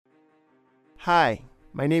Hi,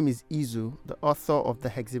 my name is Izu, the author of the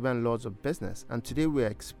Hexagon Laws of Business, and today we are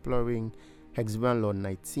exploring Hexagon Law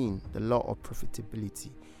 19, the law of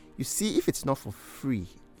profitability. You see, if it's not for free,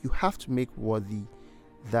 you have to make worthy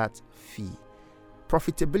that fee.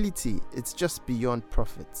 Profitability, it's just beyond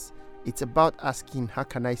profits. It's about asking, how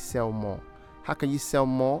can I sell more? How can you sell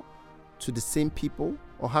more to the same people,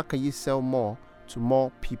 or how can you sell more to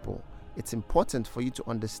more people? It's important for you to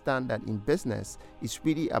understand that in business, it's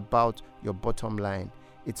really about your bottom line.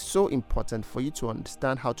 It's so important for you to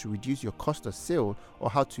understand how to reduce your cost of sale or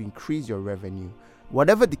how to increase your revenue.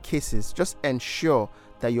 Whatever the case is, just ensure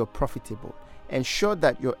that you're profitable. Ensure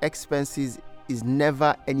that your expenses is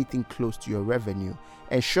never anything close to your revenue.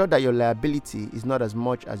 Ensure that your liability is not as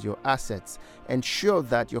much as your assets. Ensure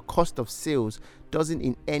that your cost of sales doesn't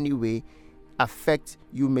in any way affect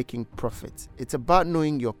you making profit. It's about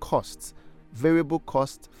knowing your costs, variable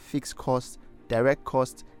cost, fixed cost, direct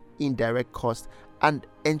cost, indirect cost, and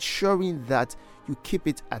ensuring that you keep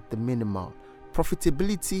it at the minimum.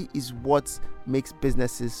 Profitability is what makes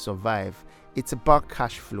businesses survive. It's about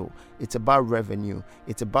cash flow, it's about revenue,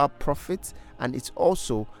 it's about profit, and it's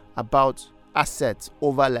also about assets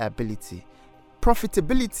over liability.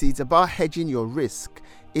 Profitability is about hedging your risk.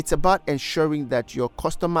 It's about ensuring that your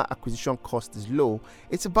customer acquisition cost is low.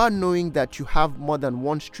 It's about knowing that you have more than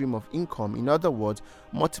one stream of income. In other words,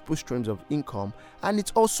 multiple streams of income. And it's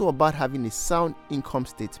also about having a sound income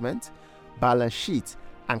statement, balance sheet,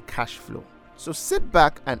 and cash flow. So sit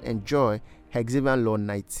back and enjoy Hexagon Law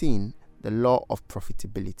 19, the law of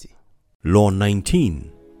profitability. Law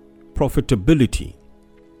 19. Profitability.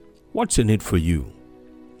 What's in it for you?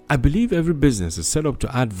 I believe every business is set up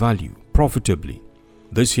to add value profitably.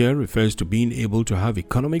 This here refers to being able to have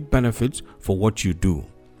economic benefits for what you do.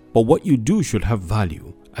 But what you do should have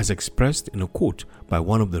value, as expressed in a quote by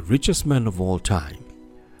one of the richest men of all time.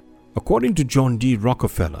 According to John D.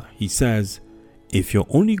 Rockefeller, he says, "If your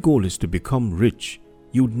only goal is to become rich,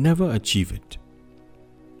 you'd never achieve it.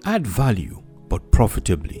 Add value, but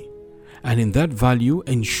profitably. And in that value,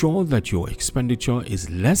 ensure that your expenditure is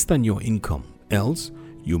less than your income, else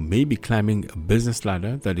you may be climbing a business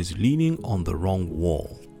ladder that is leaning on the wrong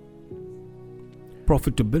wall."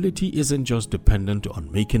 Profitability isn't just dependent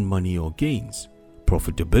on making money or gains.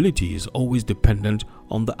 Profitability is always dependent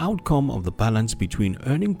on the outcome of the balance between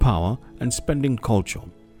earning power and spending culture.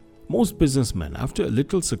 Most businessmen, after a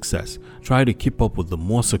little success, try to keep up with the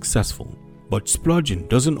more successful, but splurging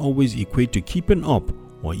doesn't always equate to keeping up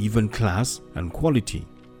or even class and quality.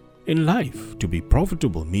 In life, to be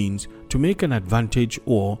profitable means to make an advantage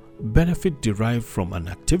or benefit derived from an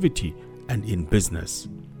activity, and in business,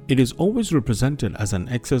 it is always represented as an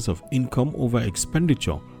excess of income over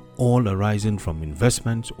expenditure, all arising from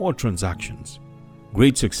investments or transactions.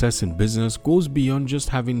 Great success in business goes beyond just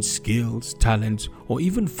having skills, talents, or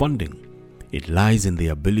even funding. It lies in the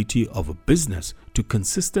ability of a business to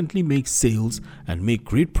consistently make sales and make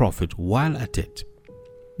great profit while at it.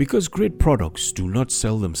 Because great products do not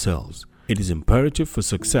sell themselves, it is imperative for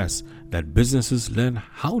success that businesses learn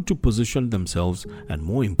how to position themselves and,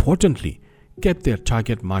 more importantly, get their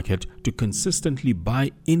target market to consistently buy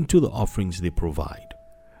into the offerings they provide.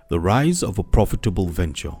 The rise of a profitable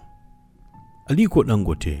venture. Aliko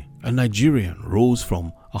Dangote, a Nigerian, rose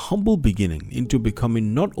from a humble beginning into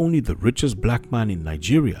becoming not only the richest black man in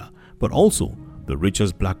Nigeria, but also the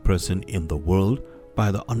richest black person in the world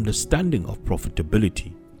by the understanding of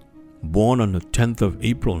profitability. Born on the 10th of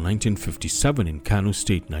April 1957 in Kano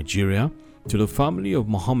State, Nigeria, to the family of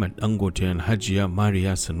Mohammed Dangote and Hajia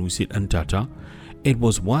Maria Sanusi Ntata, it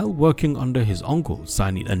was while working under his uncle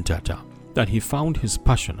Sani Ntata that he found his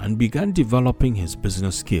passion and began developing his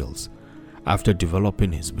business skills. After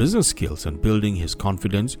developing his business skills and building his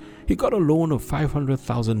confidence, he got a loan of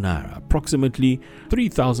 500,000 naira, approximately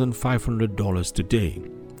 $3,500 today,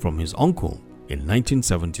 from his uncle in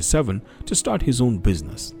 1977 to start his own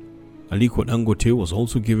business. Aliko Dangote was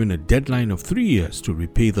also given a deadline of 3 years to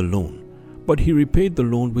repay the loan, but he repaid the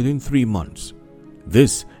loan within 3 months.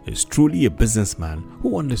 This is truly a businessman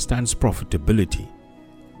who understands profitability.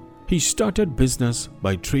 He started business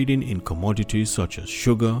by trading in commodities such as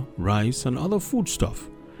sugar, rice, and other foodstuff,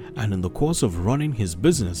 and in the course of running his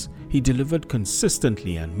business, he delivered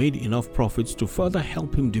consistently and made enough profits to further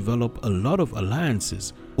help him develop a lot of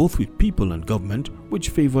alliances, both with people and government, which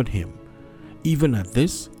favored him. Even at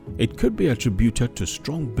this, it could be attributed to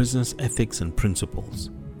strong business ethics and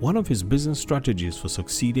principles. One of his business strategies for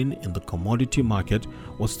succeeding in the commodity market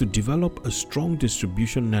was to develop a strong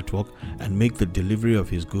distribution network and make the delivery of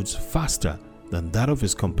his goods faster than that of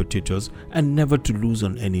his competitors and never to lose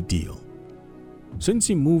on any deal. Since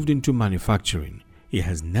he moved into manufacturing, he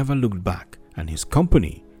has never looked back and his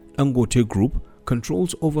company, Dangote Group,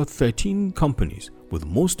 controls over 13 companies, with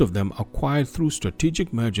most of them acquired through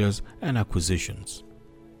strategic mergers and acquisitions.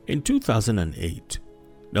 In 2008,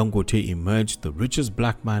 Dangote emerged the richest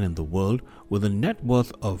black man in the world with a net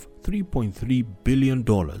worth of $3.3 billion,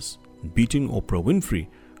 beating Oprah Winfrey,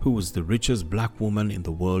 who was the richest black woman in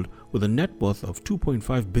the world with a net worth of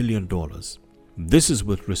 $2.5 billion. This is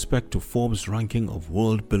with respect to Forbes' ranking of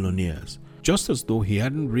world billionaires. Just as though he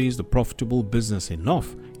hadn't raised a profitable business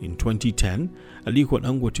enough, in 2010, Aliko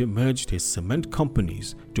Dangote merged his cement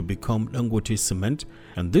companies to become Dangote Cement,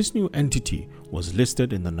 and this new entity was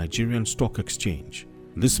listed in the Nigerian Stock Exchange.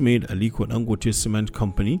 This made Aliko Dangote Cement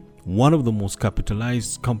Company one of the most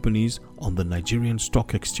capitalized companies on the Nigerian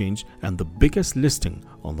Stock Exchange and the biggest listing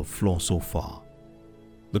on the floor so far.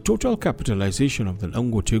 The total capitalization of the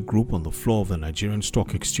Dangote Group on the floor of the Nigerian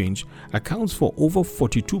Stock Exchange accounts for over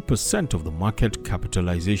 42% of the market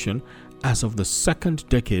capitalization as of the second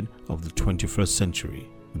decade of the 21st century,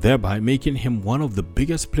 thereby making him one of the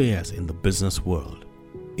biggest players in the business world.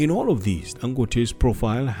 In all of these, Dangote's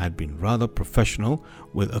profile had been rather professional,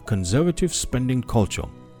 with a conservative spending culture,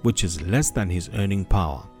 which is less than his earning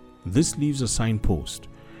power. This leaves a signpost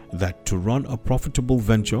that to run a profitable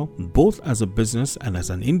venture, both as a business and as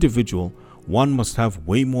an individual, one must have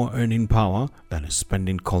way more earning power than a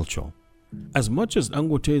spending culture. As much as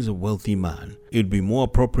Dangote is a wealthy man, it would be more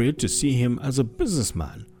appropriate to see him as a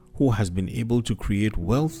businessman who has been able to create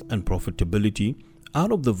wealth and profitability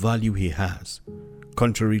out of the value he has.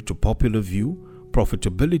 Contrary to popular view,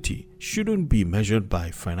 profitability shouldn't be measured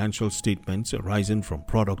by financial statements arising from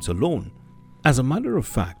products alone. As a matter of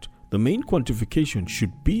fact, the main quantification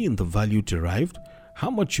should be in the value derived, how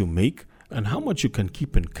much you make, and how much you can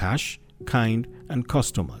keep in cash, kind, and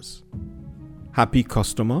customers. Happy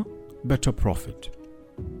customer, better profit.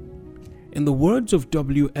 In the words of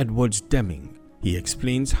W. Edwards Deming, he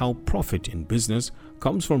explains how profit in business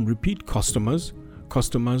comes from repeat customers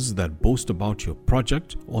that boast about your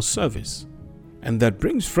project or service, and that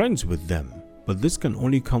brings friends with them. But this can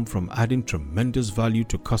only come from adding tremendous value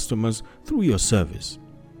to customers through your service.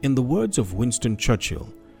 In the words of Winston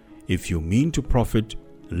Churchill, if you mean to profit,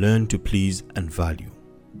 learn to please and value.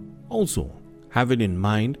 Also, have it in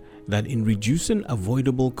mind that in reducing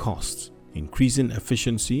avoidable costs, increasing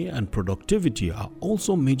efficiency and productivity are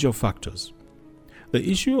also major factors. The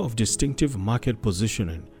issue of distinctive market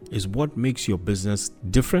positioning is what makes your business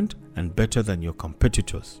different and better than your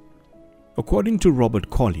competitors. According to Robert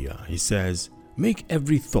Collier, he says, make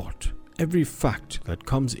every thought, every fact that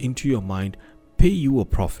comes into your mind pay you a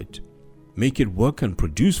profit. Make it work and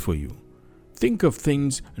produce for you. Think of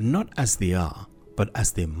things not as they are, but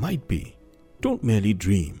as they might be. Don't merely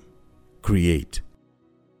dream. Create.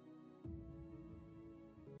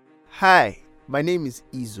 Hi, my name is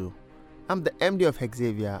Izo. I'm the MD of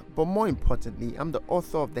Hexavia, but more importantly, I'm the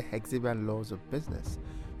author of the Hexavian Laws of Business.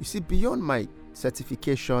 You see, beyond my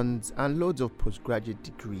certifications and loads of postgraduate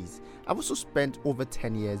degrees, I've also spent over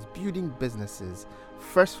 10 years building businesses,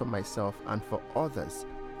 first for myself and for others.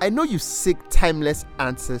 I know you seek timeless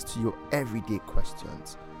answers to your everyday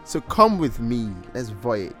questions. So come with me, let's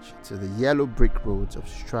voyage to the yellow brick roads of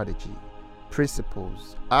strategy,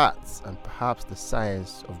 principles, arts, and perhaps the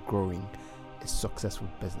science of growing a successful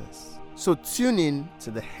business. So tune in to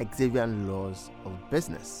the Hexavian Laws of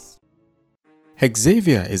Business.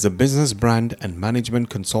 Hexavia is a business brand and management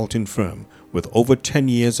consulting firm with over 10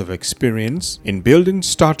 years of experience in building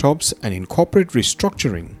startups and in corporate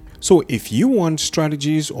restructuring. So if you want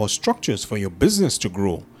strategies or structures for your business to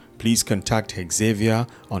grow, please contact Hexavia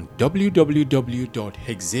on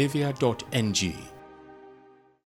www.hexavia.ng.